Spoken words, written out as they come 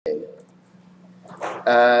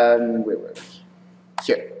Where were we?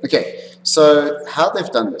 Here. Okay, so how they've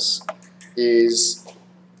done this is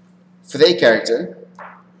for their character,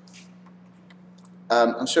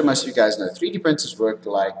 I'm sure most of you guys know 3D printers work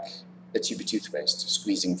like a tube of toothpaste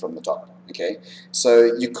squeezing from the top. Okay,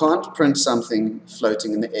 so you can't print something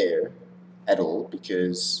floating in the air at all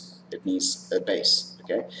because it needs a base.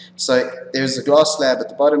 Okay, so there's a glass slab at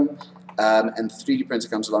the bottom, and the 3D printer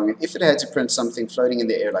comes along, and if it had to print something floating in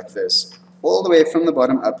the air like this, all the way from the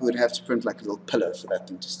bottom up, we would have to print like a little pillow for that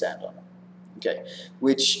thing to stand on. Okay,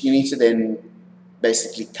 which you need to then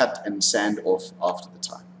basically cut and sand off after the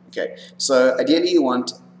time. Okay, so ideally you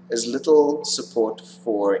want as little support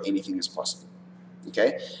for anything as possible.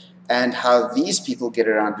 Okay, and how these people get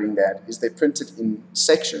around doing that is they print it in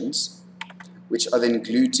sections, which are then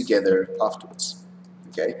glued together afterwards.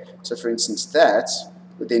 Okay, so for instance, that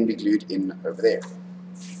would then be glued in over there.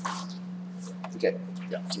 Okay,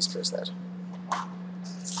 yeah, please close that.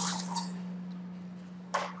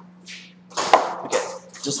 Okay,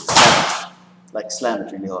 just slam it, like slam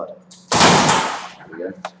it really hard. There we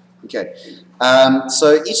go. Okay,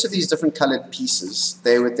 so each of these different colored pieces,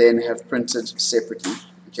 they would then have printed separately.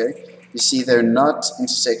 Okay, you see they're not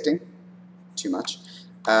intersecting too much.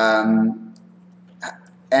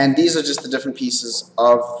 And these are just the different pieces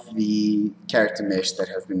of the character mesh that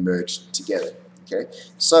have been merged together. Okay,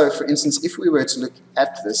 so for instance, if we were to look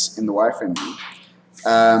at this in the wireframe view,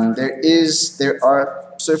 there are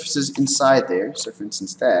surfaces inside there. So for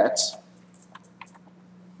instance, that.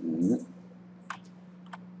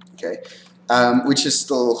 Okay, which is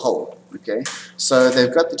still whole. Okay, so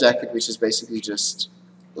they've got the jacket, which is basically just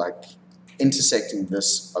like intersecting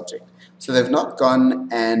this object. So they've not gone,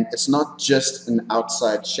 and it's not just an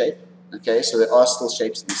outside shape. Okay, so there are still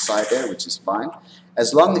shapes inside there, which is fine,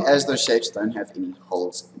 as long as those shapes don't have any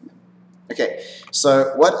holes in them. Okay,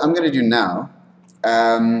 so what I'm going to do now,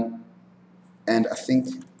 and I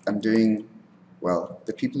think I'm doing, well,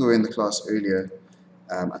 the people who were in the class earlier,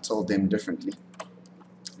 I told them differently.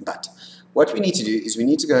 But what we need to do is we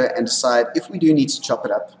need to go and decide if we do need to chop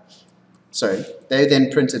it up. Sorry, they then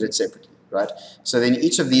printed it separately, right? So then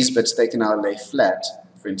each of these bits they can now lay flat,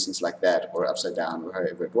 for instance like that, or upside down, or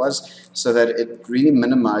however it was, so that it really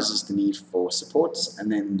minimizes the need for supports,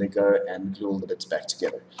 and then they go and glue all the bits back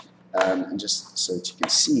together. And just so that you can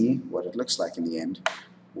see what it looks like in the end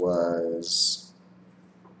was...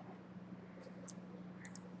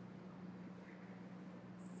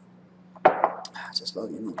 just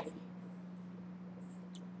log in already.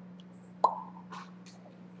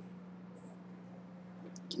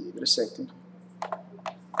 Give it a second.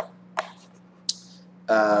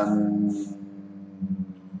 Open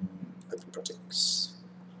projects.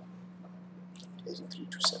 Agent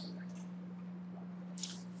 327.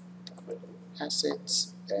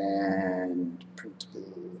 Assets and printable.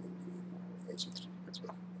 Agent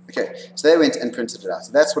 327. Okay, so they went and printed it out.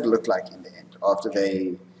 So that's what it looked like in the end after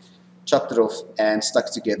they chopped it off and stuck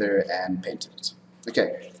it together and painted it.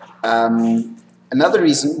 Okay. Another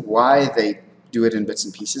reason why they do it in bits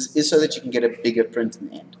and pieces is so that you can get a bigger print in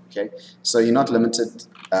the end. Okay. So you're not limited,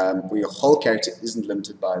 or your whole character isn't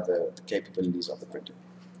limited by the capabilities of the printer.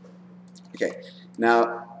 Okay.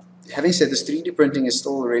 Now, having said this, 3D printing is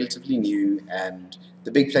still relatively new, and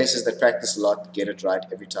the big places that practice a lot get it right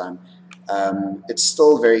every time. It's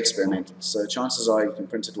still very experimental, so chances are you can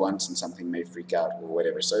print it once and something may freak out or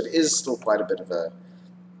whatever. So it is still quite a bit of a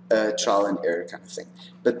trial and error kind of thing.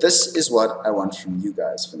 But this is what I want from you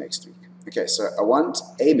guys for next week. Okay, so I want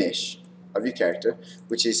a mesh of your character,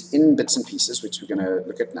 which is in bits and pieces, which we're going to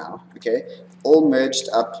look at now. Okay, all merged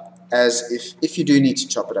up as if you do need to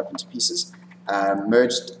chop it up into pieces,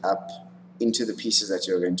 merged up into the pieces that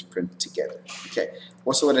you're going to print together. Okay.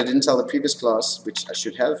 Also, what I didn't tell the previous class, which I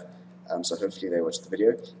should have, so hopefully they watched the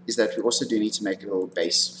video, is that we also do need to make a little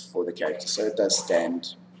base for the character, so it does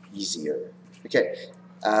stand easier. Okay,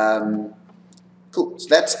 cool, so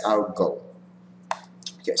that's our goal.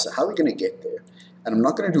 Okay, so how are we going to get there? And I'm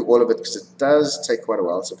not going to do all of it because it does take quite a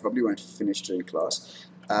while, so I probably won't finish during class.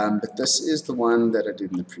 But this is the one that I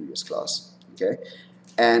did in the previous class. Okay,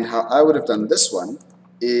 and how I would have done this one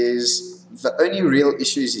is the only real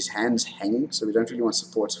issue is his hands hanging, so we don't really want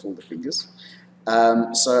supports for the fingers.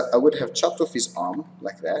 So I would have chopped off his arm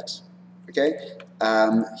like that, okay,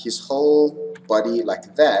 his whole body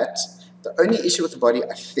like that. The only issue with the body,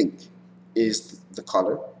 I think, is the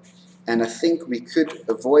collar, and I think we could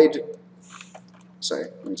avoid, sorry,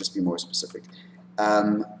 let me just be more specific.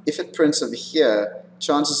 If it prints over here,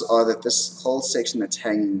 chances are that this whole section that's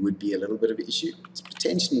hanging would be a little bit of an issue.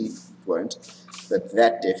 Potentially it won't, but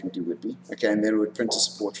that definitely would be. Okay, and then it would print to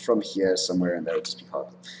support from here somewhere, and that would just be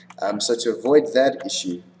horrible. So to avoid that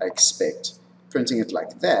issue, I expect printing it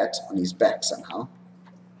like that on his back somehow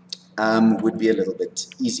would be a little bit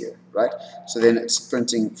easier, right? So then it's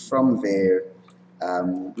printing from there.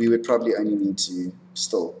 We would probably only need to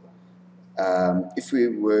still, if we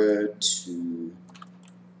were to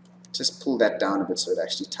just pull that down a bit so it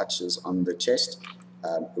actually touches on the chest,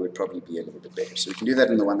 it would probably be a little bit better. So we can do that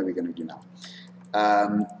in the one that we're going to do now.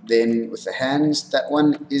 Then with the hands, that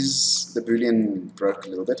one is, the boolean broke a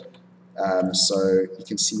little bit. So you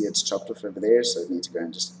can see it's chopped off over there, so we need to go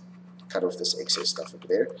and just cut off this excess stuff over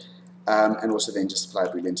there. And also then just apply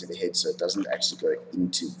boolean to the head so it doesn't actually go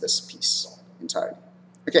into this piece entirely.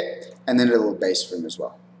 Okay, and then a little base for him as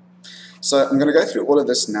well. So I'm going to go through all of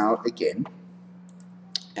this now again,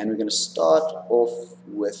 and we're going to start off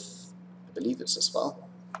with, I believe it's this file,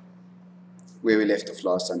 where we left off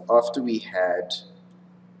last time, after we had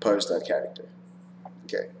posed our character.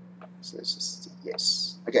 Okay, so this is,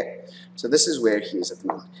 yes. Okay, so this is where he is at the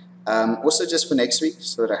moment. Also just for next week,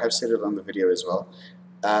 so that I have said it on the video as well,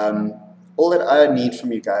 all that I need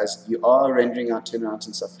from you guys, you are rendering out turnouts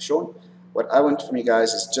and stuff for Sean. What I want from you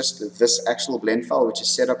guys is just this actual blend file, which is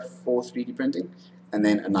set up for 3D printing, and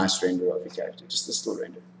then a nice render of your character, just a still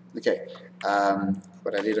render. Okay,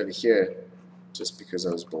 what I did over here, just because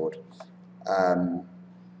I was bored,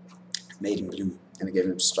 made him blue, and I gave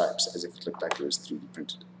him stripes as if it looked like it was 3D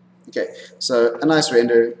printed. Okay, so a nice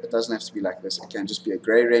render. It doesn't have to be like this. It can just be a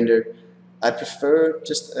gray render. I prefer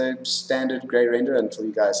just a standard gray render until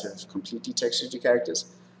you guys have completely textured your characters.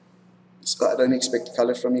 So I don't expect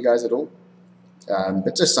color from you guys at all.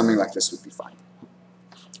 But just something like this would be fine.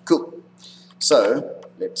 Cool. So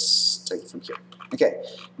let's take it from here. Okay,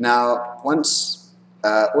 now once,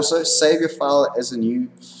 also save your file as a new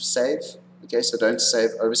save. Okay, so don't save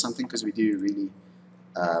over something, because we do really,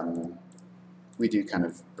 we do kind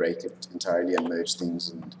of break it entirely and merge things,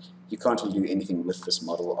 and you can't really do anything with this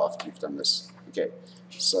model after you've done this. Okay,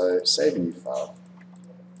 so save a new file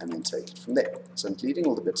and then take it from there. So I'm deleting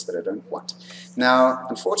all the bits that I don't want. Now,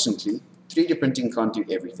 unfortunately, 3D printing can't do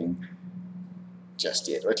everything just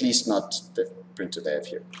yet, or at least not the printer they have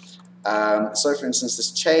here. So for instance,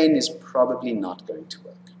 this chain is probably not going to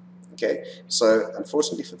work. Okay, so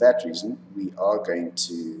unfortunately for that reason, we are going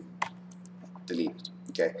to delete it.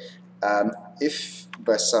 Okay, if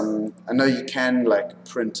by some, I know you can like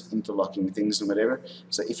print interlocking things and whatever,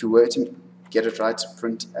 so if you were to get it right to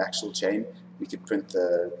print actual chain, we could print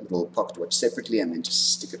the little pocket watch separately and then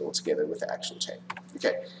just stick it all together with the actual chain.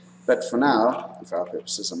 Okay, but for now, for our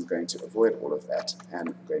purposes, I'm going to avoid all of that, and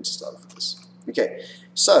I'm going to start with this. Okay,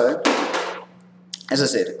 so as I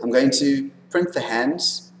said, I'm going to print the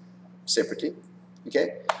hands separately.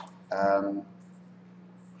 Okay, I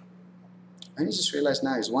only just realized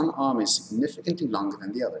now his one arm is significantly longer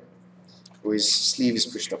than the other, or his sleeve is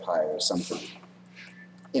pushed up higher or something.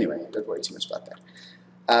 Anyway, don't worry too much about that.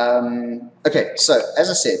 Okay, so as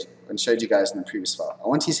I said, and showed you guys in the previous file, I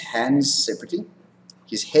want his hands separately,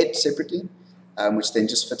 his head separately, which then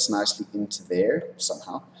just fits nicely into there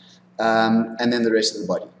somehow, and then the rest of the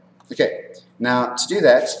body. Okay, now to do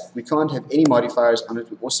that, we can't have any modifiers on it.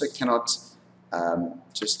 We also cannot,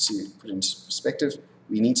 just to put it into perspective,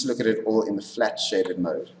 we need to look at it all in the flat shaded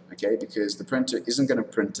mode, okay, because the printer isn't going to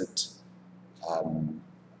print it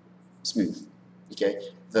smooth. Okay,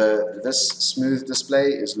 this smooth display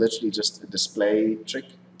is literally just a display trick.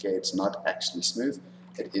 Okay, it's not actually smooth.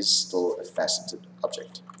 It is still a faceted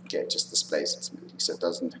object. Okay, it just displays it smoothly, so it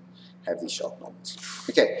doesn't have these sharp normals.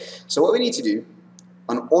 Okay, so what we need to do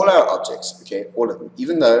on all our objects, okay, all of them,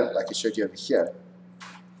 even though, like I showed you over here,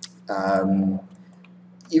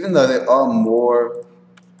 even though there are more,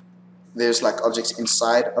 there's like objects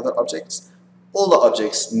inside other objects, all the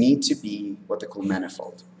objects need to be what they call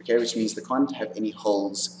manifold. Okay, which means they can't have any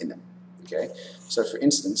holes in them. Okay, so for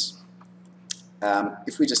instance,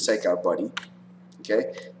 if we just take our body,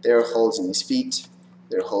 okay, there are holes in his feet,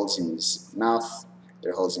 there are holes in his mouth,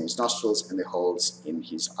 there are holes in his nostrils, and there are holes in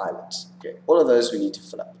his eyelids. Okay, all of those we need to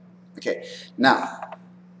fill up. Okay, now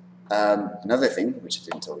another thing which I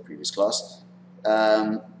didn't tell the previous class,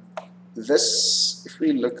 this, if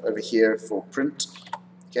we look over here for print,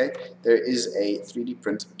 okay, there is a 3D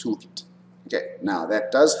print toolkit. Okay, now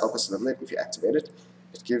that does help us a little bit if you activate it.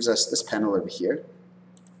 It gives us this panel over here,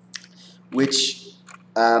 which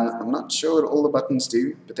I'm not sure what all the buttons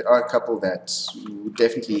do, but there are a couple that would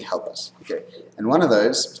definitely help us. Okay, and one of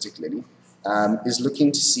those particularly is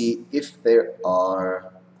looking to see if there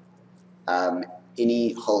are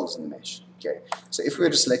any holes in the mesh. Okay, so if we were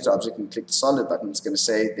to select an object and click the solid button, it's going to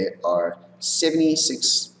say there are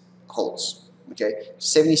 76 holes. Okay,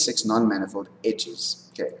 76 non-manifold edges.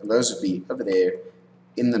 Okay, and those would be over there,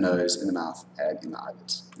 in the nose, in the mouth, and in the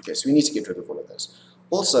eyelids. Okay, so we need to get rid of all of those.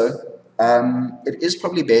 Also, it is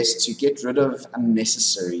probably best to get rid of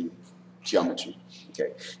unnecessary geometry.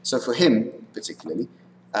 Okay, so for him particularly,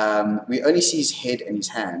 we only see his head and his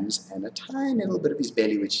hands and a tiny little bit of his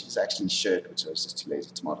belly, which is actually his shirt, which I was just too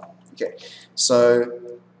lazy to model. Okay, so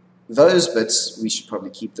those bits we should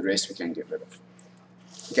probably keep, the rest we can get rid of.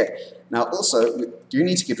 Okay, now also we do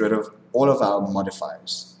need to get rid of all of our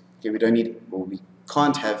modifiers. Okay, we don't need, or we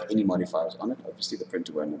can't have any modifiers on it. Obviously the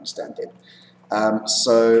printer won't understand that.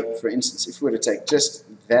 So for instance, if we were to take just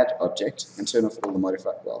that object and turn off all the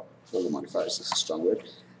modifiers, well, all the modifiers is a strong word,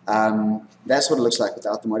 that's what it looks like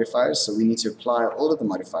without the modifiers. So we need to apply all of the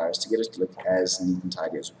modifiers to get it to look as neat and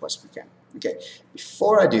tidy as we possibly can. Okay,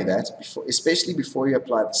 before I do that, especially before you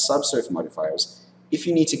apply the subsurf modifiers, if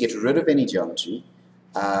you need to get rid of any geometry,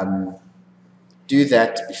 do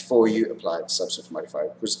that before you apply the subsurf modifier,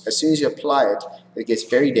 because as soon as you apply it, it gets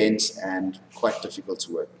very dense and quite difficult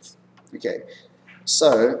to work with. Okay,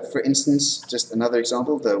 so for instance, just another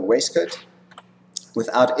example, the waistcoat,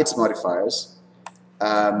 without its modifiers,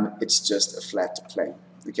 it's just a flat plane,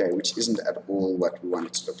 okay, which isn't at all what we want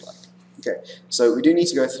it to look like. Okay, so we do need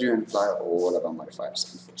to go through and apply all of our modifiers,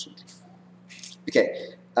 unfortunately.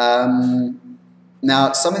 Okay,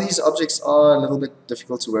 now some of these objects are a little bit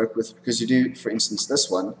difficult to work with because you do, for instance,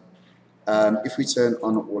 this one, if we turn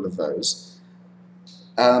on all of those,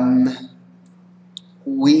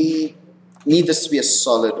 we need this to be a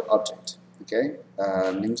solid object, okay?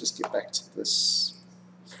 Let me just get back to this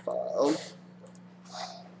file.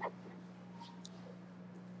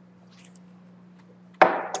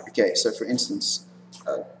 Okay, so for instance,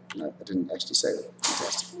 no, I didn't actually say that.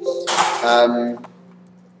 Fantastic.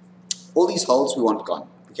 All these holes we want gone,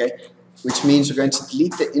 okay? Which means we're going to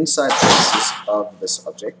delete the inside faces of this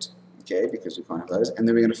object, okay, because we can't have those, and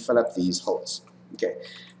then we're going to fill up these holes, okay?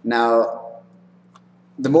 Now,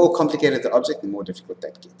 the more complicated the object, the more difficult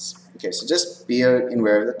that gets. Okay, so just be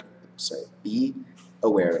aware of it. So be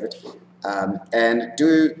aware of it, and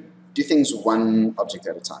do things one object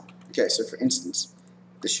at a time. Okay, so for instance,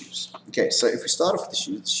 the shoes. Okay, so if we start off with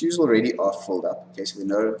the shoes already are filled up. Okay, so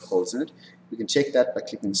there are no holes in it. We can check that by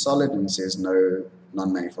clicking solid, and it says no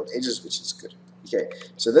non-manifold edges, which is good. Okay,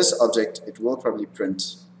 so this object, it will probably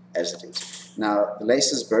print as it is. Now, the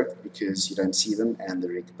laces broke because you don't see them, and the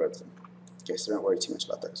rig broke them. Okay, so don't worry too much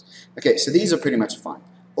about those. Okay, so these are pretty much fine.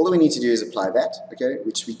 All that we need to do is apply that, okay,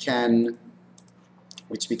 which we can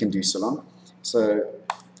do so long. So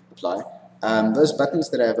apply. Those buttons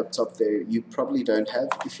that I have up top there, you probably don't have.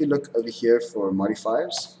 If you look over here for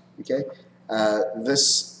modifiers, okay,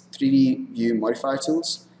 this 3D view modifier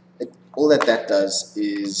tools, all that does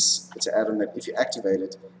is it's an add-on that if you activate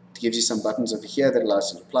it, it gives you some buttons over here that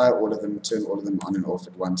allows you to apply all of them, turn all of them on and off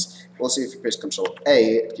at once. Also, if you press Control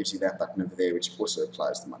A, it gives you that button over there, which also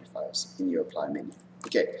applies the modifiers in your apply menu.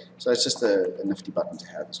 Okay, so it's just a nifty button to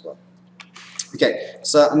have as well. Okay,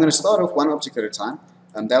 so I'm going to start off one object at a time.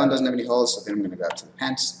 That one doesn't have any holes, so then I'm going to go up to the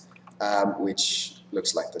pants, which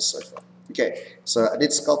looks like this so far. Okay, so I did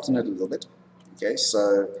sculpt in it a little bit. Okay,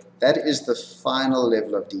 so that is the final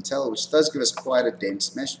level of detail, which does give us quite a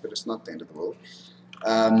dense mesh, but it's not the end of the world.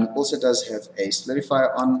 Also does have a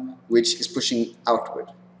solidifier on, which is pushing outward.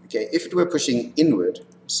 Okay, if it were pushing inward,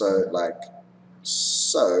 so like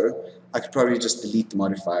so, I could probably just delete the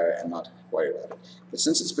modifier and not worry about it. But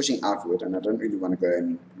since it's pushing outward, and I don't really want to go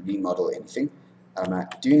and remodel anything, I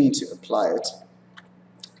do need to apply it,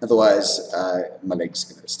 otherwise my leg's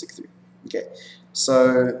going to stick through. Okay,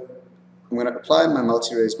 so I'm going to apply my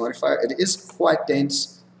multi-raise modifier. It is quite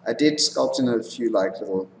dense. I did sculpt in a few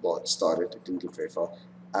little, well, it started, it didn't get very far.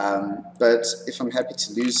 But if I'm happy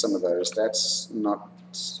to lose some of those, that's not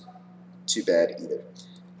too bad either.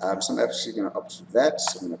 So I'm actually going to opt for that,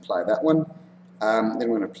 so I'm going to apply that one. Then I'm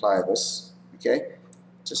going to apply this, okay?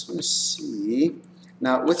 Just want to see.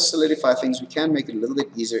 Now, with solidify things, we can make it a little bit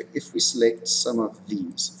easier if we select some of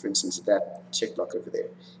these. For instance, that check block over there.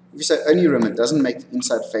 If we say only rim, it doesn't make the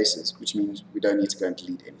inside faces, which means we don't need to go and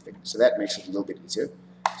delete anything. So that makes it a little bit easier.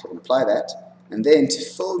 So I'm going to apply that. And then to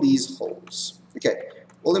fill these holes. Okay,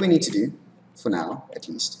 all that we need to do, for now at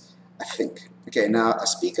least, I think. Okay, now I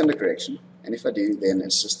speak under correction. And if I do, then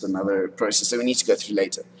it's just another process that we need to go through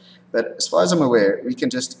later. But as far as I'm aware, we can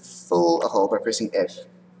just fill a hole by pressing F,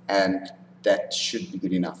 and that should be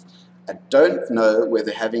good enough. I don't know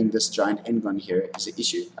whether having this giant n-gon here is an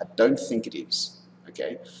issue. I don't think it is.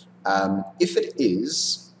 Okay, if it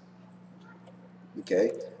is,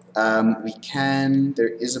 okay, there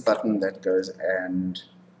is a button that goes and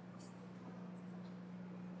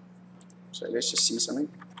So let's just see something.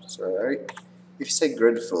 So if you say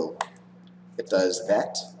grid fill, it does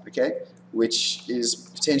that, okay, which is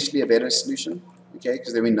potentially a better solution, okay,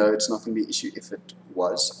 because then we know it's not going to be an issue if it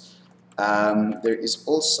was. There is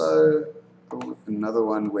also another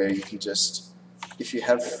one where you can just, if you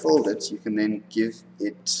have filled it, you can then give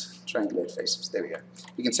it triangulate faces. There we go.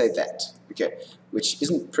 You can say that, okay, which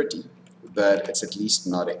isn't pretty, but it's at least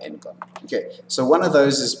not an n-gon. Okay, so one of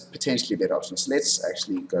those is potentially a better option. So let's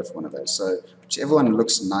actually go for one of those. So whichever one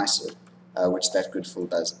looks nicer, which that grid fill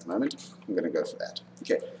does at the moment, I'm going to go for that.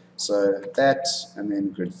 Okay, so that, and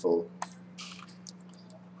then grid fill,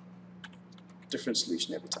 different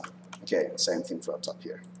solution every time. Okay, same thing for our top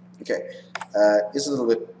here. Okay, is a little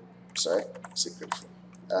bit, sorry, it's a grid fill.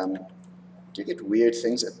 Do you get weird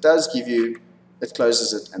things? It does give you, it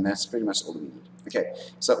closes it, and that's pretty much all we need. Okay,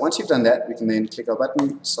 so once you've done that, we can then click our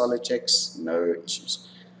button, solid checks, no issues.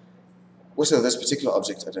 Also, this particular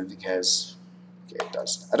object I don't think has, okay, it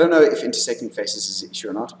does. I don't know if intersecting faces is an issue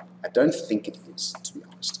or not. I don't think it is, to be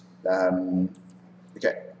honest.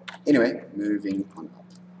 Okay, anyway, moving on up.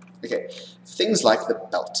 Okay, things like the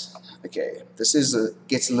belt. Okay, this is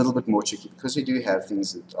gets a little bit more tricky because we do have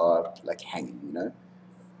things that are like hanging, you know.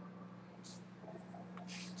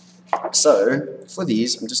 So for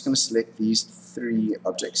these, I'm just going to select these 3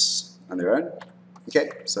 objects on their own. Okay,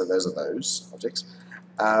 so those are those objects.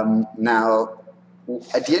 Now,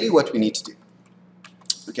 ideally what we need to do,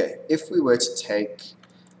 okay, if we were to take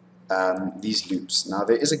these loops, now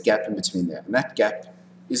there is a gap in between there, and that gap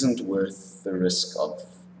isn't worth the risk of,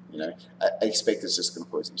 you know, I expect it's just going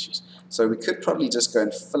to cause issues. So we could probably just go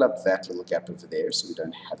and fill up that little gap over there so we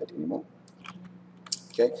don't have it anymore.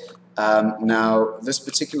 Okay. Now, this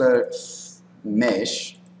particular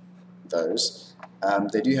mesh,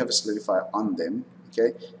 they do have a solidifier on them.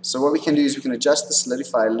 Okay. So what we can do is we can adjust the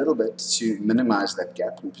solidifier a little bit to minimize that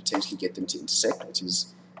gap and potentially get them to intersect, which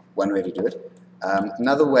is one way to do it.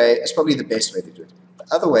 Another way, it's probably the best way to do it.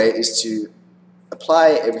 The other way is to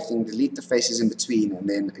apply everything, delete the faces in between, and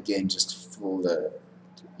then again just fill the,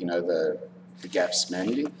 you know, the gaps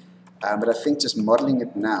manually. But I think just modeling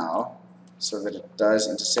it now, so that it does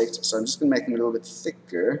intersect. So I'm just going to make them a little bit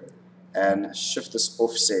thicker and shift this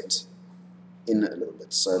offset in a little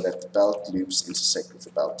bit so that the belt loops intersect with the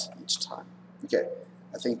belt each time. Okay,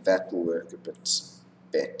 I think that will work a bit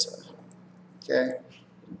better. Okay,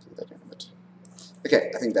 do that in a bit.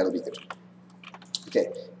 Okay, I think that'll be good.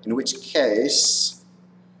 Okay, in which case,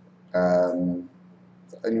 the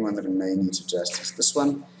only one that I may need to adjust is this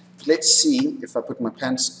one. But let's see if I put my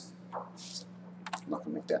pants, I'm not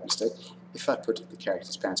going to make that mistake. If I put the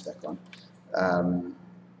character's pants back on,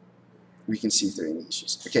 we can see if there are any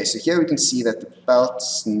issues. Okay, so here we can see that the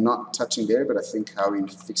belt's not touching there, but I think how we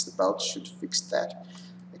fix the belt should fix that.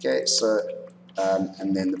 Okay, so,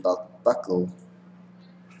 and then the belt buckle.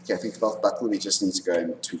 Okay, I think the belt buckle, we just need to go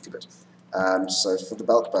and tweak a bit. So for the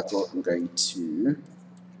belt buckle, I'm going to,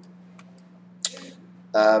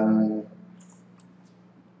 now,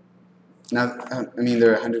 I mean,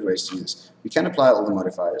 there are 100 ways to do this. We can apply all the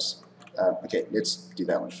modifiers. Okay, let's do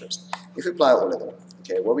that one first. If we apply all of them,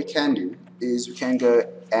 okay, what we can do is we can go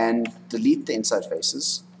and delete the inside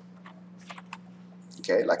faces,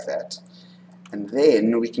 okay, like that, and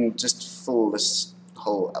then we can just fill this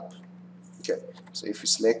hole up. Okay, so if we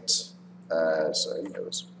select, sorry, that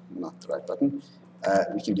was not the right button,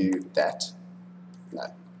 we can do that.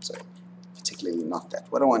 No, sorry, particularly not that.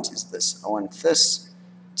 What I want is this. I want this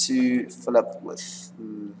to fill up with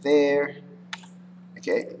there,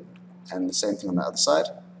 okay, and the same thing on the other side.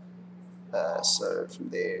 So from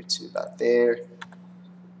there to about there.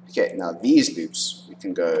 Okay, now these loops we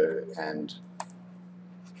can go and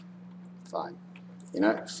fine, you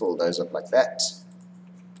know, fill those up like that.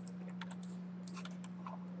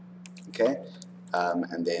 Okay,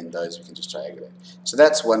 and then those we can just triangulate. So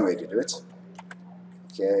that's one way to do it.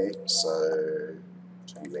 Okay, so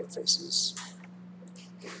triangulate faces.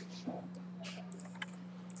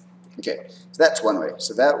 Okay, so that's one way.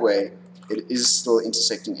 So that way it is still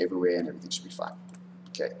intersecting everywhere and everything should be fine.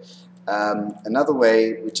 Okay. Another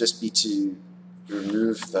way would just be to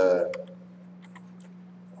remove to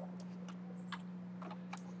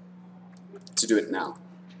do it now.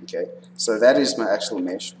 Okay. So that is my actual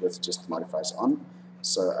mesh with just the modifiers on.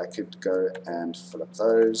 So I could go and fill up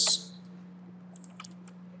those,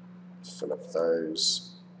 and fill up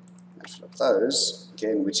those.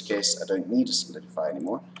 Okay, in which case I don't need to solidify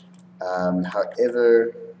anymore.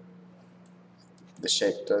 However, the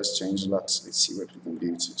shape does change a lot, so let's see what we can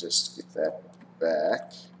do to just get that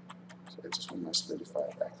back. So I just want to solidify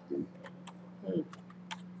it back again.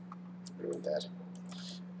 Ruin that.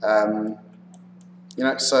 You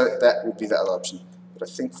know, so that would be the other option. But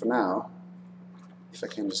I think for now, if I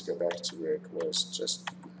can just go back to where it was just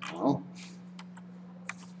now.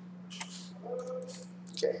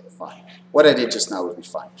 Okay, fine. What I did just now would be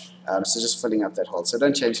fine. So just filling up that hole. So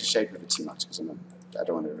don't change the shape of it too much because I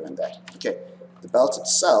don't want to ruin that. Okay, the belt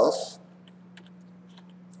itself.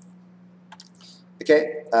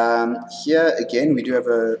 Okay, here again we do have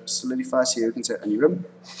a solidifier, so here we can say Unirum,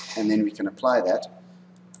 and then we can apply that,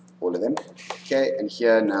 all of them. Okay, and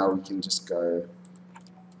here now we can just go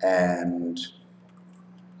and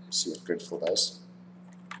see what Gridful does.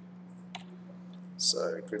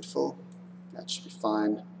 So Gridful, that should be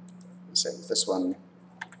fine. Same with this one.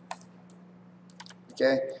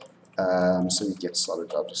 Okay, so we get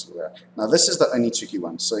solid objects everywhere. Now this is the only tricky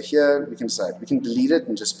one. So here we can decide, we can delete it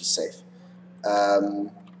and just be safe.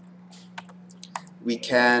 We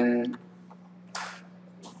can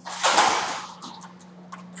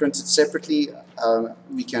print it separately.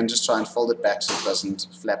 We can just try and fold it back so it doesn't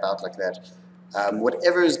flap out like that.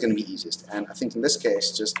 Whatever is going to be easiest. And I think in this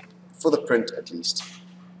case, just for the print at least.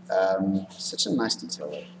 Such a nice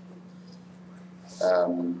detail though.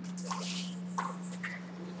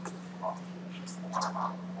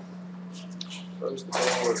 Close the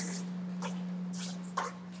door.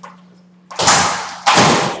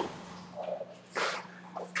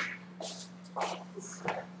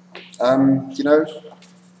 You know,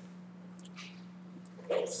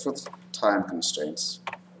 for the time constraints,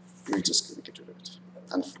 we're just going to get rid of it,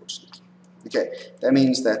 unfortunately. Okay, that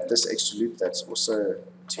means that this extra loop that's also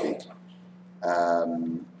too big,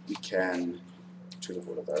 we can get rid of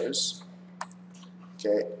all of those.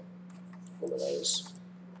 Okay, all of those.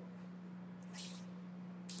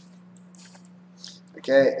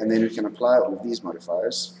 Okay, and then we can apply all of these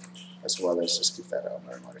modifiers, as well as just give that our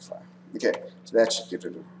no modifier. Okay, so that should get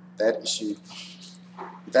rid of that issue.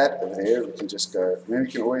 That over there, we can just go, maybe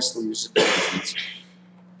we can always still use it.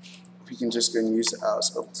 We can just go and use our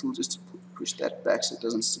sculpt tool just to push that back so it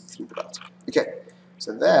doesn't stick through the belt. Okay,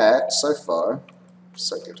 so that, so far,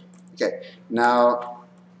 so good. Okay, now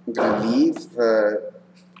I'm going to leave the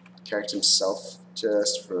character himself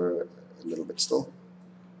just for a little bit still.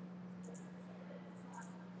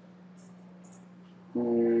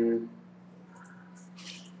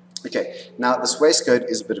 Okay, now this waistcoat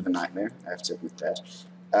is a bit of a nightmare, I have to admit that.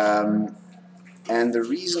 And the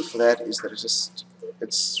reason for that is that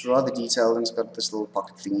it's rather detailed, and it's got this little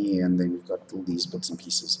pocket thingy, and then we've got all these bits and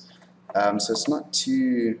pieces. So it's not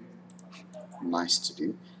too nice to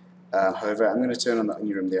do. However, I'm going to turn on the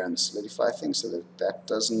Unirum there and the solidify thing so that that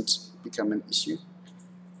doesn't become an issue.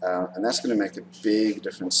 And that's going to make a big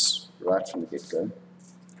difference right from the get-go.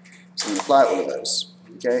 So I'm going to apply all of those.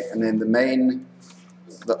 Okay, and then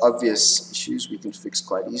the obvious issues we can fix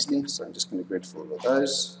quite easily. So I'm just going to grid for all of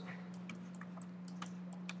those.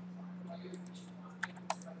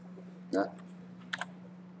 No.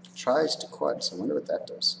 Tries to quad, so I wonder what that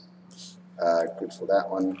does. Grid for that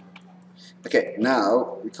one. Okay,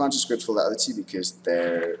 now we can't just grid for the other two because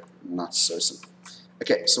they're not so simple.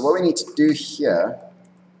 Okay, so what we need to do here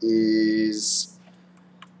is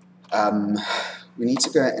we need to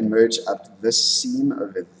go and merge up this seam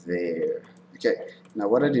over there. Okay, now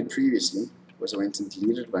what I did previously was I went and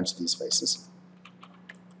deleted a bunch of these faces.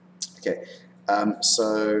 Okay,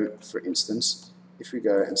 so for instance, if we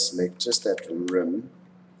go and select just that rim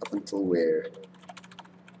up until where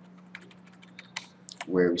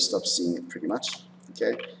we stop seeing it pretty much.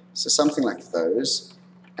 Okay, so something like those,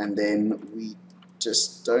 and then we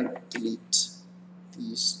just don't delete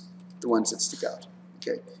the ones that stick out.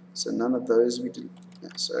 Okay, so none of those we delete. No,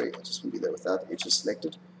 sorry, I just want to be there without the edges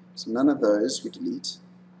selected. So none of those we delete.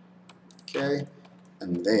 Okay,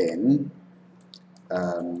 and then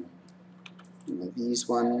these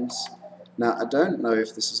ones. Now I don't know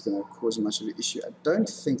if this is going to cause much of an issue. I don't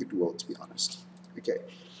think it will, to be honest. Okay,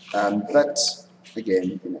 but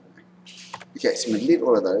again, you know. Okay, so I'm going to delete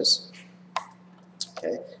all of those.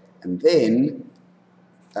 Okay, and then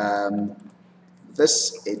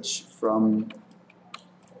this edge from,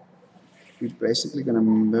 we're basically going to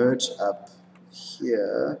merge up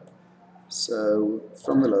here. So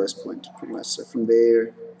from the lowest point, pretty much. So from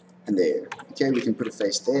there and there. Okay, we can put a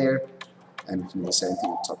face there, and we can do the same thing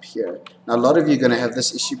on top here. Now, a lot of you are going to have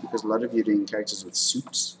this issue because a lot of you are doing characters with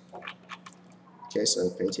suits. Okay, so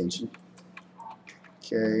pay attention.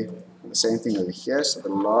 Okay, the same thing over here. So the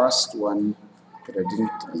last one that I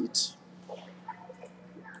didn't delete.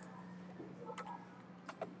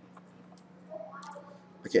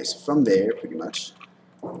 Okay, so from there, pretty much,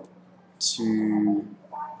 to...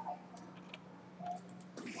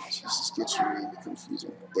 This gets really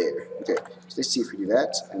confusing. There. Okay, so let's see if we do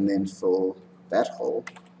that, and then fill that hole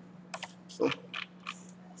full.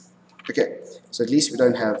 Okay, so at least we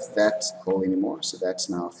don't have that hole anymore, so that's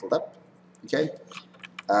now filled up. Okay,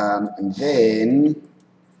 and then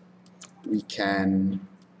we can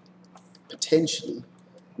potentially,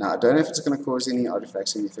 now I don't know if it's going to cause any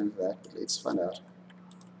artifacts or anything like that, but let's find out.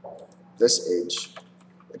 This edge,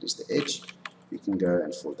 that is the edge, we can go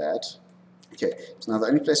and fill that. Okay, so now the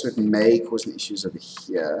only place where it may cause any issues over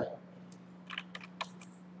here,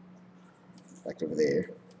 like over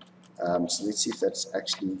there. So let's see if that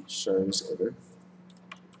actually shows ever.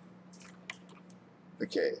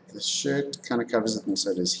 Okay, the shirt kind of covers it and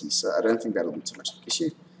so does he, so I don't think that'll be too much of an issue.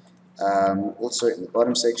 Also in the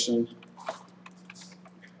bottom section,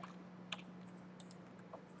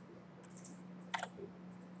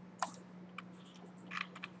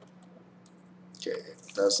 okay,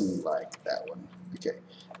 it doesn't like that one. Okay,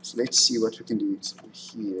 so let's see what we can do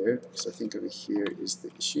here, because I think over here is the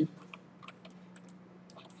issue.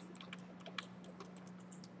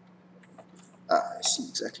 I see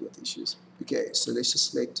exactly what the issue is. Okay, so let's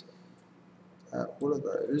just select all of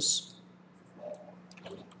those.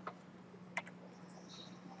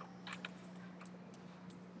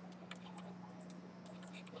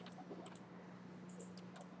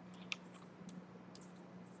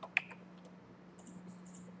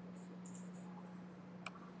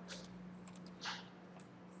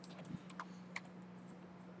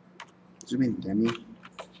 Zoom in, dummy.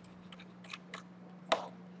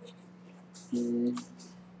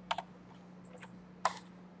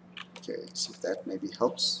 Okay, see if that maybe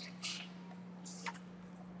helps.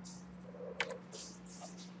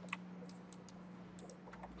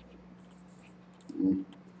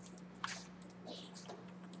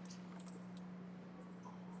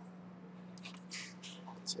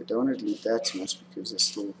 So I don't want to delete that too much because there's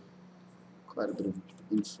still quite a bit of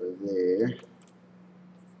info there.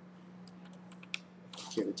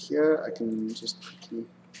 Okay, but here I can just quickly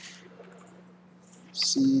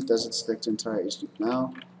see, does it select the entire edge loop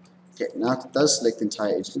now? Okay, now it does select the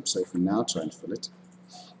entire edge loop, so if we now try and fill it,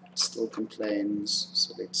 it still complains.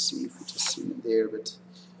 So let's see if we just zoom in there a bit.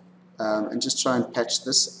 And just try and patch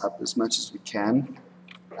this up as much as we can.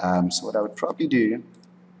 So what I would probably do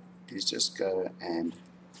is just go and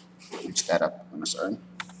patch that up on its own.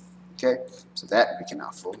 Okay, so that we can now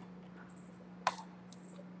fill.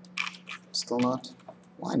 Still not?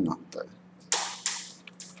 Why not though?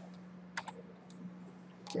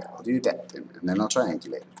 Okay, I'll do that then, and then I'll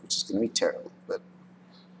triangulate, which is going to be terrible, but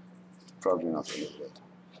probably not going to do it.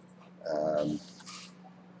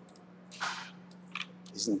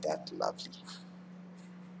 Isn't that lovely?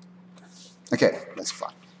 Okay, that's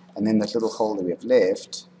fine. And then that little hole that we have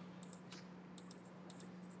left,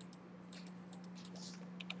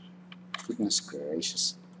 goodness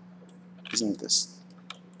gracious, isn't this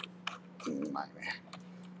a nightmare?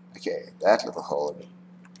 Okay, that little hole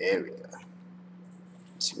area.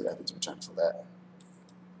 Let's see what happens if we try and fill that.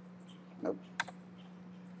 Nope.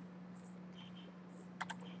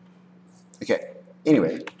 Okay,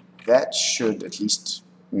 anyway, that should at least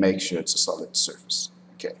make sure it's a solid surface.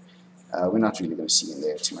 Okay, we're not really going to see in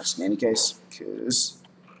there too much in any case because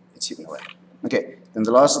it's hidden away. Okay, then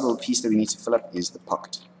the last little piece that we need to fill up is the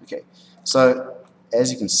pocket. Okay, so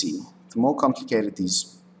as you can see, the more complicated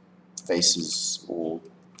these faces or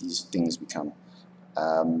these things become,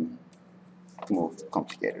 the more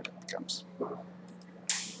complicated it becomes.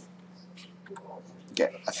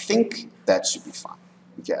 Okay, I think that should be fine.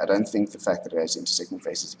 Okay, I don't think the fact that it has intersecting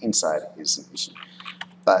faces inside is an issue,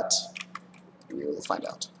 but we will find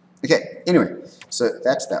out. Okay, anyway, so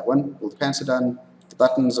that's that one. All the pants are done, the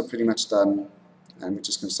buttons are pretty much done, and we're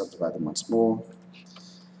just going to subdivide them once more.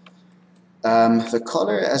 The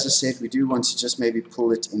collar, as I said, we do want to just maybe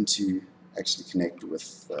pull it into, actually connect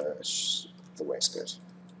with the waistcoat.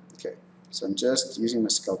 Okay, so I'm just using my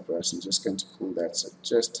scalp brush and just going to pull that so it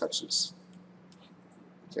just touches.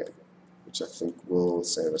 Okay, which I think will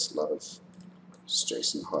save us a lot of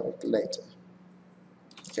stress and heartache later.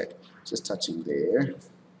 Okay, just touching there.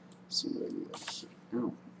 Similarly over here.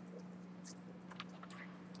 Oh.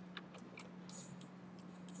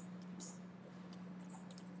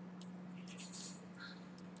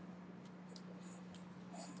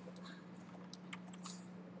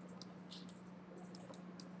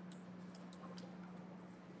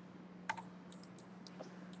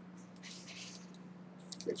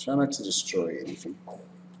 Okay, try not to destroy anything.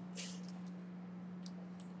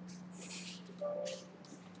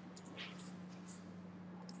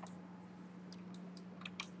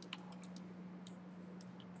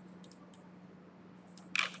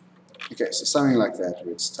 Okay, so something like that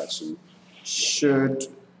where it's touching should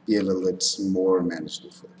be a little bit more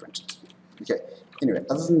manageable for the printer. Okay, anyway,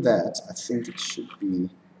 other than that, I think it should be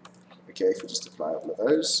okay if we just apply all of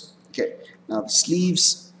those. Okay, now the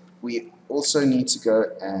sleeves, we also need to go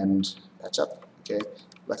and patch up. Okay,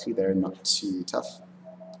 luckily they're not too tough.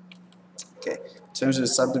 Okay, in terms of the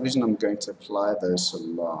subdivision, I'm going to apply those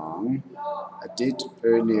along. I did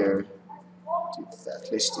earlier do that.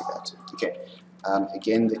 Let's do that. Okay,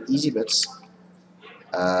 again, the easy bits.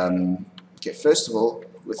 Okay, first of all,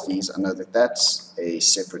 with these, I know that that's a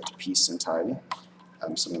separate piece entirely.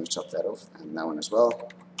 So I'm going to chop that off, and that one as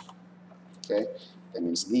well. Okay, that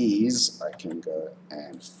means these I can go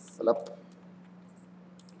and fill up.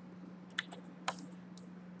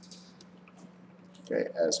 Okay,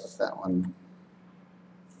 as with that one.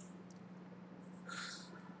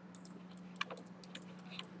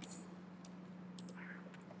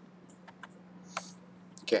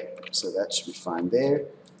 Okay, so that should be fine there.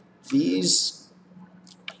 These,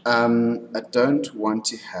 I don't want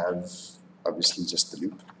to have, obviously, just the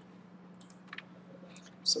loop.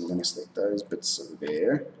 So I'm going to select those bits over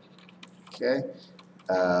there. Okay,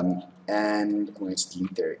 and I'm going to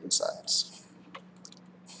delete their insides.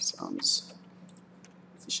 Sounds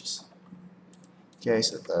vicious. Okay,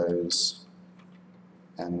 so those,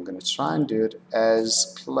 and I'm going to try and do it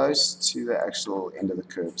as close to the actual end of the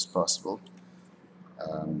curve as possible.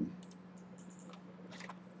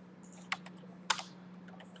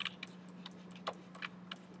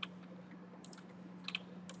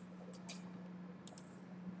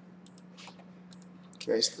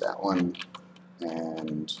 Okay, so that one,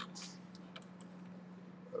 and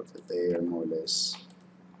over there more or less.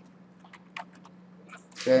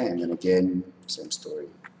 Okay, and then again, same story.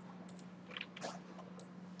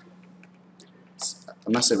 I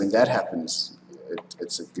must say, when that happens,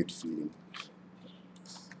 it's a good feeling.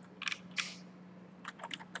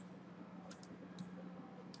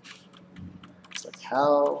 It's like,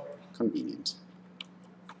 how convenient.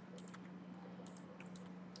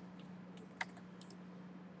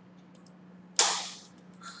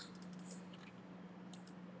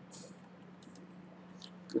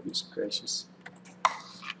 Goodness gracious.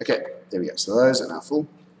 Okay, there we go. So those are now full,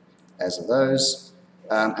 as are those.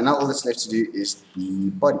 And now all that's left to do is the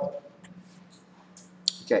body.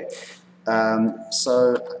 Okay,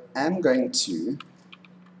 so I'm going to,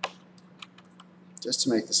 just to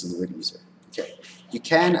make this a little bit easier. Okay, you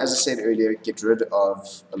can, as I said earlier, get rid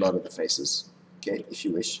of a lot of the faces, okay, if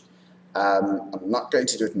you wish. I'm not going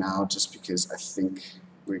to do it now just because I think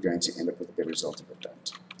we're going to end up with a better result if I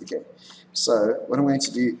don't. Okay, so what I'm going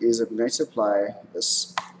to do is I'm going to apply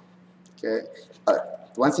this. Okay,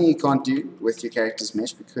 one thing you can't do with your character's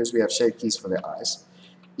mesh, because we have shape keys for their eyes,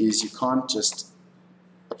 is you can't just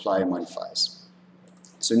apply modifiers.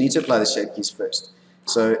 So you need to apply the shape keys first.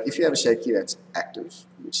 So if you have a shape key that's active,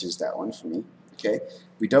 which is that one for me, okay,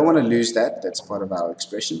 we don't want to lose that. That's part of our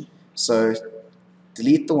expression. So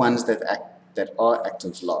delete the ones that are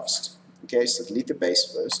active last. Okay, so delete the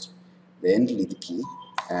base first, then delete the key,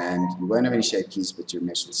 and you won't have any shape keys, but your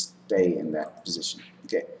mesh will stay in that position.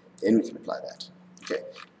 Okay, then we can apply that. Okay,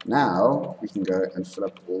 now we can go and fill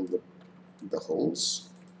up all the holes.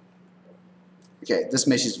 Okay, this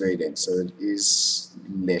mesh is very dense, so it is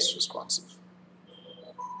less responsive,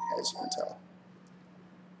 as you can tell.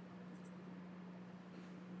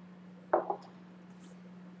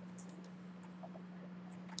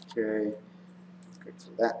 Okay, good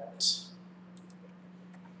for that.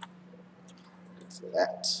 Good for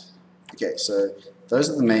that. Okay, so those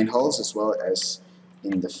are the main holes, as well as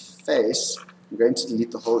in the face. I'm going to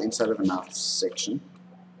delete the whole inside of the mouth section.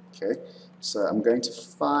 Okay, so I'm going to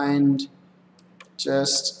find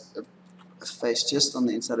just a face just on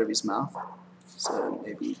the inside of his mouth. So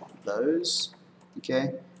maybe those.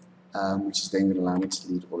 Okay, which is then going to allow me to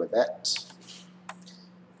delete all of that.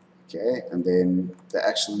 Okay, and then the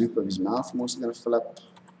actual loop of his mouth I'm also going to fill up.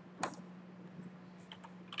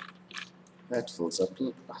 That fills up.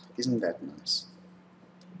 Isn't that nice?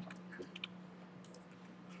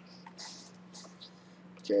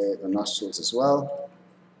 Okay, the nostrils as well.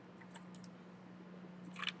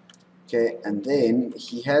 Okay, and then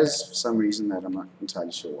he has, for some reason that I'm not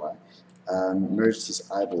entirely sure why, merged his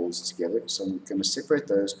eyeballs together. So I'm going to separate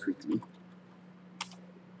those quickly.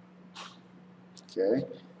 Okay,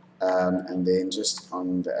 and then just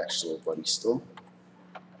on the actual body still,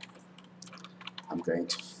 I'm going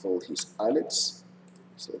to fill his eyelids.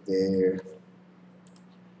 So there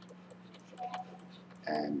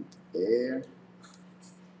and there.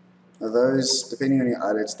 Now those, depending on your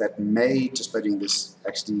eyelids, that may, just by doing this,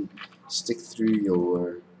 actually stick through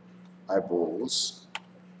your eyeballs.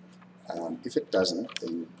 If it doesn't,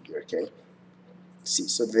 then you're okay. see,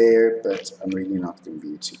 so there, but I'm really not going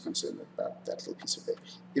to be too concerned about that little piece of there.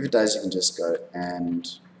 If it does, you can just go and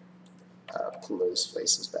pull those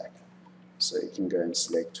faces back. So you can go and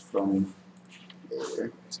select from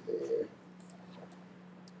there to there.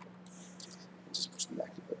 Just push them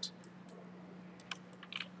back a bit.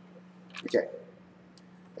 Okay,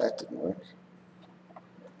 that didn't work.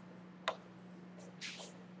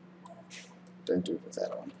 Don't do it with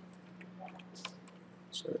that on.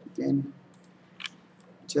 Show it again,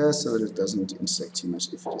 just so that it doesn't intersect too much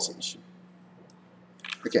if it is an issue.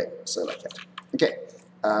 Okay, so like that. Okay,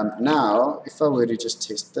 now if I were to just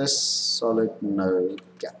test this, solid, no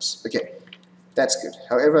gaps. Okay, that's good.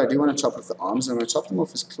 However, I do want to chop off the arms. I'm going to chop them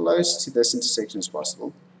off as close to this intersection as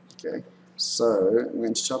possible. Okay, so I'm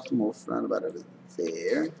going to chop them off around about over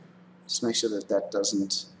there. Just make sure that that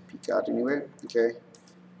doesn't peek out anywhere. Okay,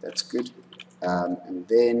 that's good. And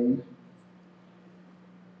then,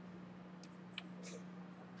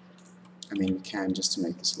 I mean, we can, just to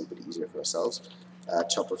make this a little bit easier for ourselves,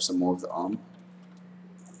 chop off some more of the arm.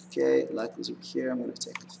 Okay, likewise over here, I'm going to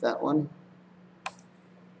take it to that one.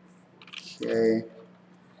 Okay,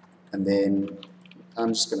 and then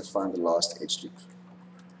I'm just going to find the last edge loop.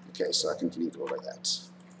 Okay, so I can delete all of that.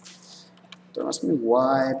 Don't ask me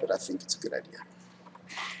why, but I think it's a good idea.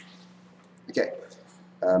 Okay,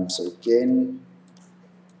 so again,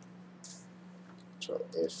 Control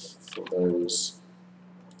F for those,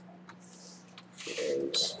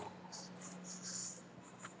 and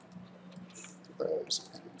for those.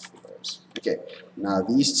 Okay, now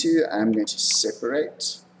these two I'm going to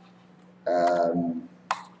separate.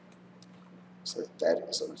 So that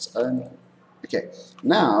is on its own. Okay,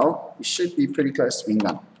 now we should be pretty close to being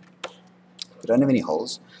done. We don't have any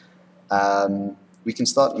holes. We can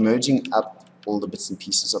start merging up all the bits and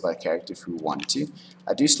pieces of our character if we want to.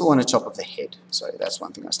 I do still want to chop off the head. Sorry, that's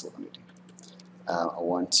one thing I still want to do. I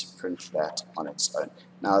want to print that on its own.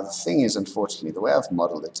 Now the thing is, unfortunately, the way I've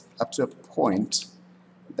modeled it, up to a point,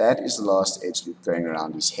 that is the last edge loop going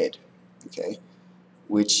around his head. Okay,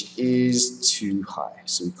 which is too high.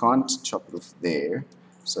 So we can't chop it off there.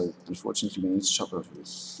 So unfortunately we need to chop it off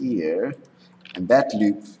here. And that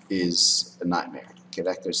loop is a nightmare. Okay,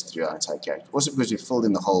 that goes through our entire character. Also because we filled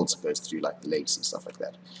in the holes, it goes through like the legs and stuff like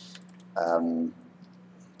that.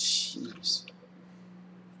 Jeez.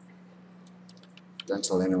 Don't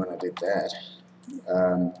tell anyone I did that.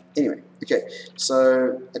 Anyway, okay,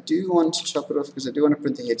 so I do want to chop it off because I do want to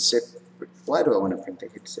print the head separate. Why do I want to print the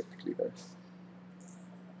head separately though?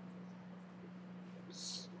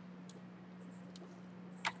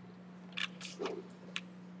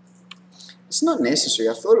 It's not necessary.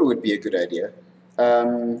 I thought it would be a good idea.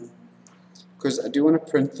 Because I do want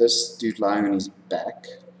to print this dude lying on his back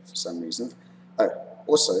for some reason. Oh,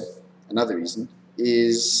 also, another reason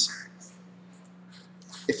is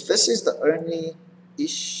if this is the only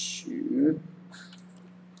issue,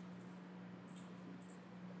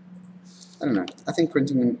 I don't know. I think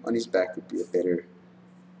printing him on his back would be a better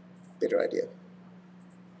idea.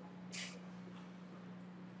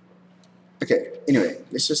 Okay, anyway,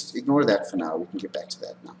 let's just ignore that for now. We can get back to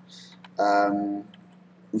that now.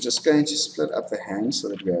 I'm just going to split up the hands so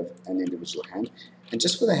that we have an individual hand. And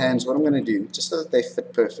just for the hands, what I'm going to do, just so that they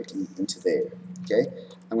fit perfectly into there, okay,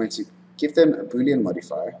 I'm going to give them a Boolean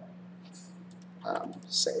modifier,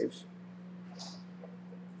 save.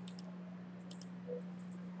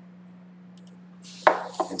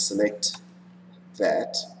 And select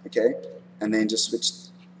that, okay, and then just switch,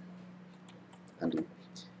 undo.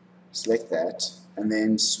 Select that, and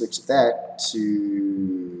then switch that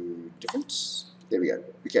to difference. There we go.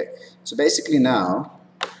 Okay, so basically now,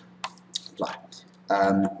 apply.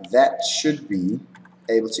 That should be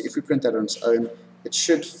able to, if we print that on its own, it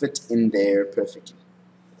should fit in there perfectly.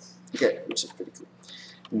 Okay, which is pretty cool.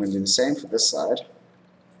 I'm going to do the same for this side.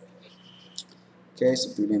 Okay, so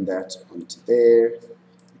Boolean that onto there.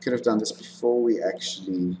 We could have done this before we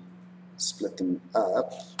actually split them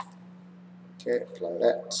up. Okay, apply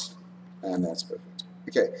that. And that's perfect.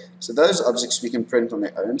 Okay, so those objects we can print on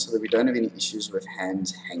their own so that we don't have any issues with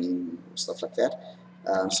hands hanging or stuff like that.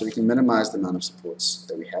 So we can minimize the amount of supports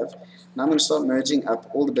that we have. Now I'm going to start merging up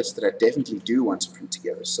all the bits that I definitely do want to print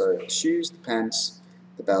together. So the shoes, the pants,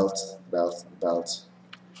 the belt,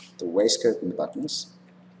 the waistcoat and the buttons.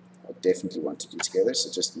 I definitely want to do together,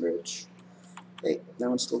 so just merge. Hey, no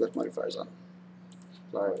one's still got modifiers on.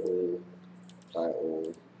 Apply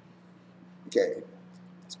all. Okay,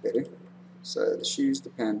 that's better. So the shoes, the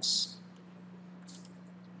pants,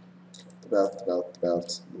 the belt,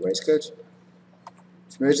 the waistcoat.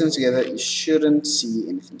 If you merge them together, you shouldn't see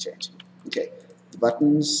anything changing. Okay, the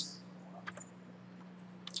buttons.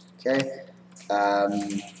 Okay,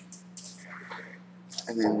 And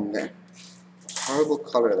then that horrible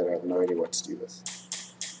color that I have no idea what to do with.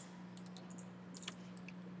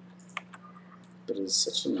 But it's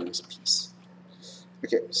such a nice piece.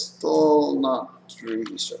 Okay, still not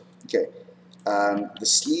really sure. Okay, the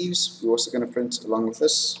sleeves we're also going to print along with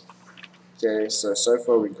this. Okay, so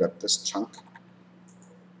far we've got this chunk.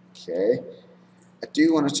 Okay, I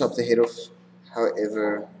do want to chop the head off,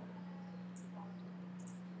 however,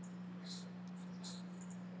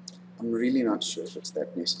 I'm really not sure if it's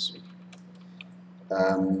that necessary.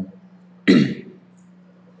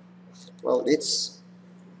 Well,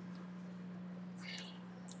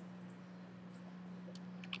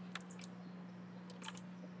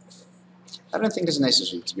 I don't think it's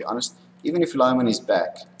necessary, to be honest. Even if you lie on his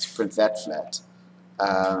back to print that flat,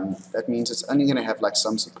 that means it's only going to have like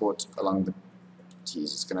some support along the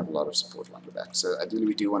tees. It's going to have a lot of support along the back. So ideally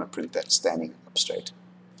we do want to print that standing up straight,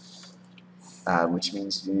 which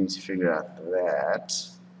means you need to figure out that.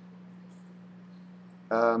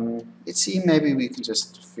 Let's see, maybe we can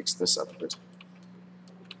just fix this up a bit.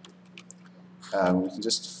 We can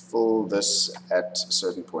just fill this at a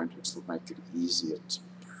certain point, which will make it easier to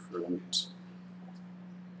print.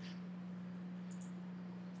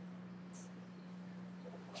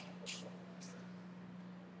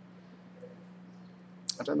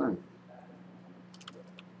 I don't know.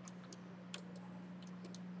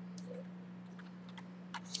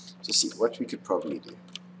 So see, what we could probably do,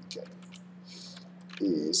 okay,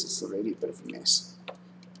 is it's already a bit of a mess.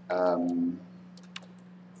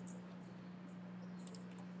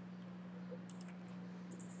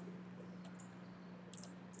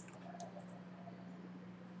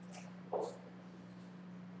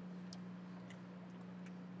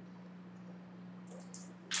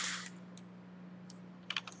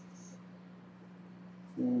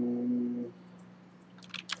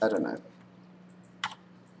 I don't know.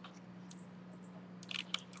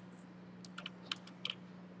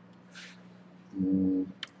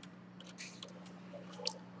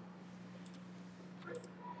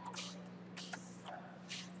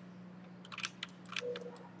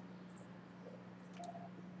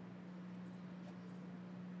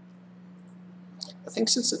 I think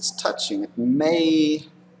since it's touching, it may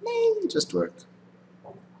just work.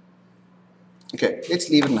 Okay, let's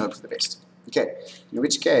leave it and hope for the best. Okay, in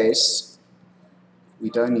which case, we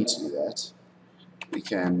don't need to do that. We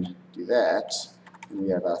can do that, and we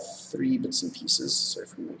have our 3 bits and pieces. So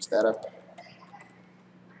if we merge that up,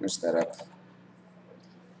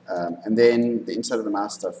 and then the inside of the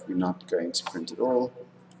mouse stuff we're not going to print at all.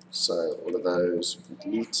 So all of those we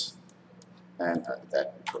can delete, and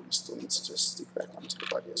that we probably still need to just stick back onto the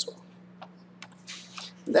body as well.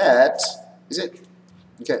 And that is it.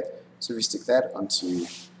 Okay, so we stick that onto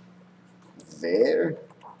there.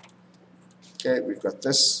 Okay, we've got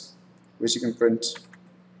this, which you can print,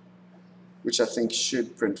 which I think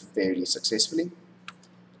should print fairly successfully.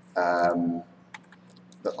 The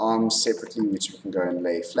arms separately, which we can go and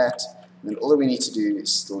lay flat. And then all that we need to do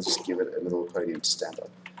is still just give it a little podium to stand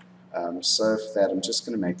on. So for that, I'm just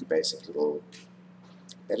going to make a basic little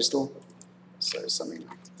pedestal. So something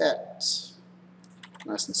like that,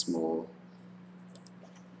 nice and small.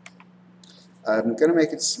 I'm going to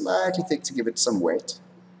make it slightly thick to give it some weight.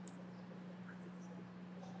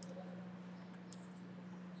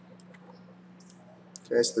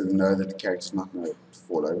 Okay, so that we know that the character's not going to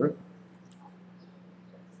fall over.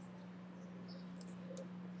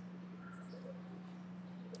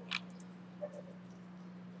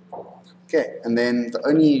 Okay, and then the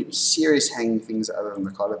only serious hanging things other than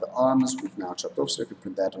the collar, the arms, we've now chopped off, so we can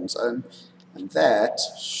print that on its own, and that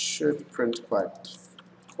should print quite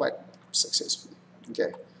successfully.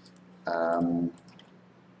 Okay.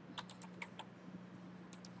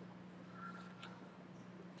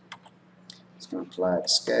 Just going to apply the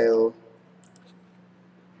scale.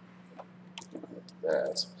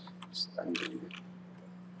 That. Just undo.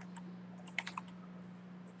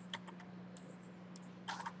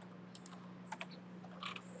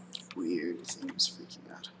 Weird things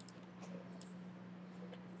freaking out.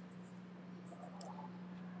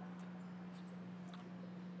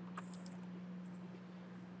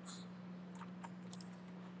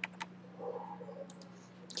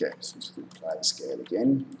 Okay, so I'm just going to apply the scale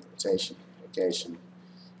again, rotation, location.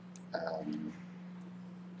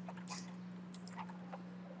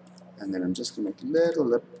 And then I'm just going to make a little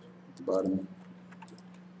lip at the bottom.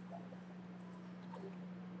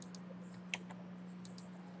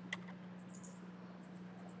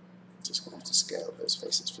 Just going to scale those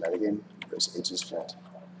faces flat again, those edges flat.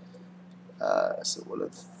 So all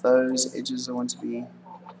of those edges I want to be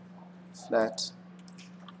flat.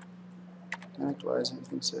 Alright, why is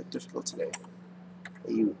everything so difficult today?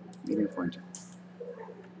 Hey, you, meeting point.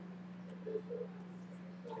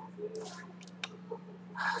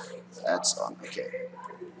 That's on, okay.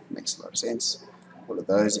 Makes a lot of sense. All of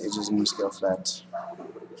those edges in the scale flat.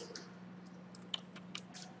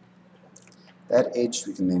 That edge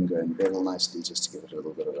we can then go and bevel nicely just to give it a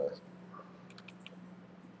little bit of a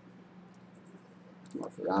more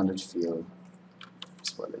of a rounded feel,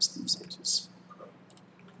 as well as these edges.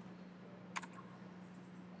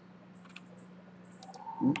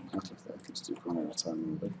 Not like that, let's do one at a time a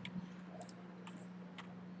little bit.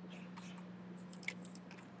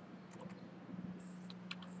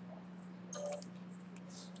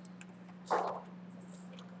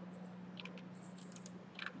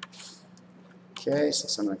 Okay, so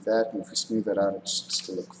something like that, and if we smooth that out, it should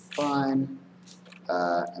still look fine.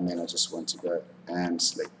 And then I just want to go and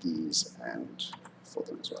select these and fill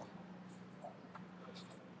them as well.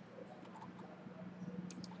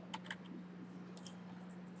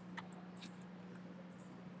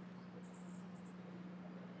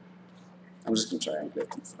 I'm just going to try and glue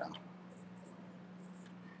them for now.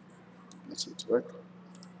 Let's see it work.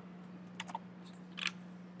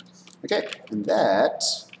 Okay, and that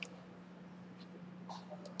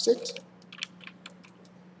is it.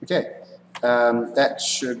 Okay, that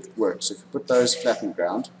should work. So if you put those flat on the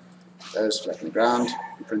ground,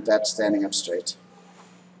 and print that standing up straight,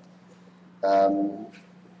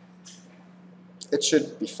 it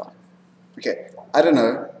should be fine. Okay, I don't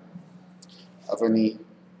know. I've only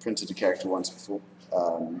printed a character once before,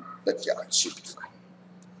 but yeah, it should be fine.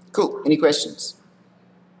 Cool. Any questions?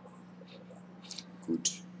 Good.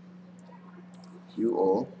 You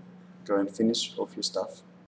all go and finish off your stuff.